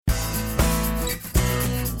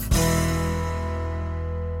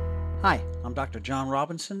Hi, I'm Dr. John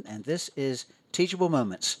Robinson, and this is Teachable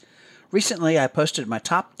Moments. Recently, I posted my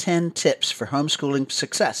top 10 tips for homeschooling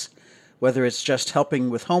success, whether it's just helping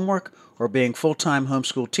with homework or being full-time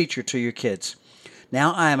homeschool teacher to your kids.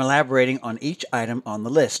 Now I am elaborating on each item on the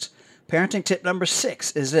list. Parenting tip number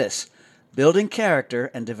 6 is this: building character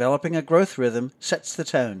and developing a growth rhythm sets the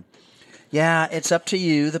tone. Yeah, it's up to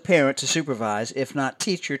you, the parent, to supervise, if not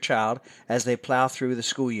teach your child as they plow through the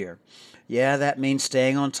school year. Yeah, that means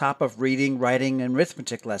staying on top of reading, writing, and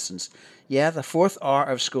arithmetic lessons. Yeah, the fourth R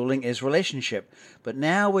of schooling is relationship. But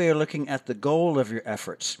now we are looking at the goal of your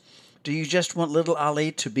efforts. Do you just want little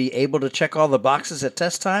Ali to be able to check all the boxes at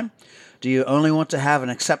test time? Do you only want to have an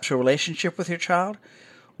exceptional relationship with your child?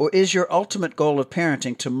 Or is your ultimate goal of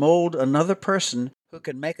parenting to mold another person who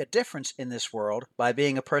can make a difference in this world by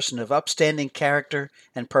being a person of upstanding character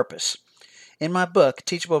and purpose? In my book,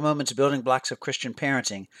 Teachable Moments, Building Blocks of Christian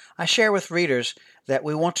Parenting, I share with readers that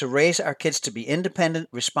we want to raise our kids to be independent,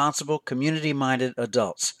 responsible, community-minded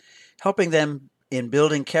adults. Helping them in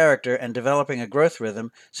building character and developing a growth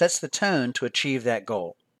rhythm sets the tone to achieve that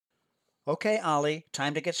goal. Okay, Ollie,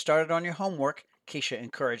 time to get started on your homework, Keisha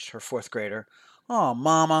encouraged her fourth grader. Oh,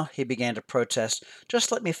 Mama, he began to protest,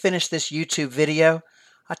 just let me finish this YouTube video.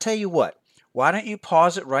 I tell you what, why don't you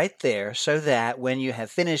pause it right there so that when you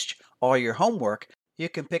have finished all your homework, you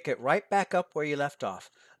can pick it right back up where you left off.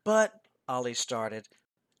 But, Ollie started.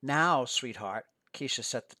 Now, sweetheart, Keisha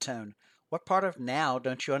set the tone. What part of now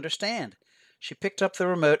don't you understand? She picked up the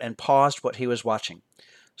remote and paused what he was watching.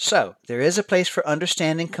 So, there is a place for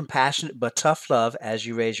understanding, compassionate, but tough love as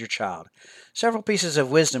you raise your child. Several pieces of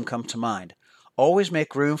wisdom come to mind. Always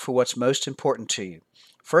make room for what's most important to you.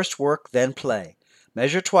 First work, then play.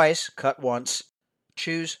 Measure twice, cut once.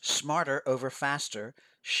 Choose smarter over faster.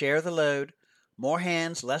 Share the load. More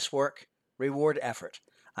hands, less work. Reward effort.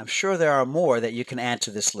 I'm sure there are more that you can add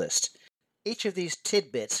to this list. Each of these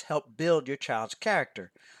tidbits help build your child's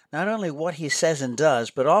character. Not only what he says and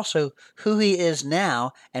does, but also who he is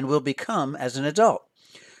now and will become as an adult.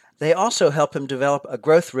 They also help him develop a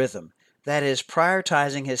growth rhythm. That is,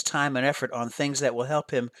 prioritizing his time and effort on things that will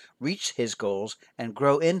help him reach his goals and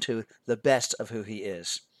grow into the best of who he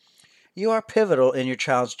is. You are pivotal in your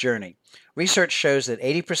child's journey. Research shows that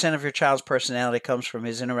 80% of your child's personality comes from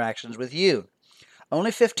his interactions with you.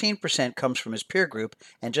 Only 15% comes from his peer group,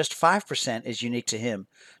 and just 5% is unique to him.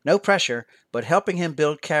 No pressure, but helping him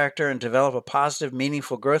build character and develop a positive,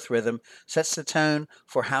 meaningful growth rhythm sets the tone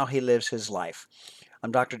for how he lives his life.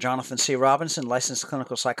 I'm Dr. Jonathan C. Robinson, licensed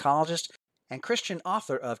clinical psychologist and Christian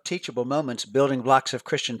author of Teachable Moments, Building Blocks of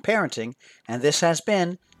Christian Parenting, and this has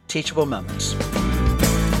been Teachable Moments.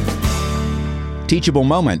 Teachable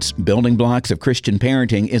Moments, Building Blocks of Christian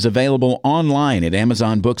Parenting is available online at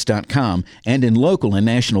AmazonBooks.com and in local and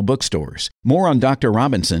national bookstores. More on Dr.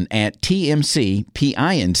 Robinson at tmcpinc.com.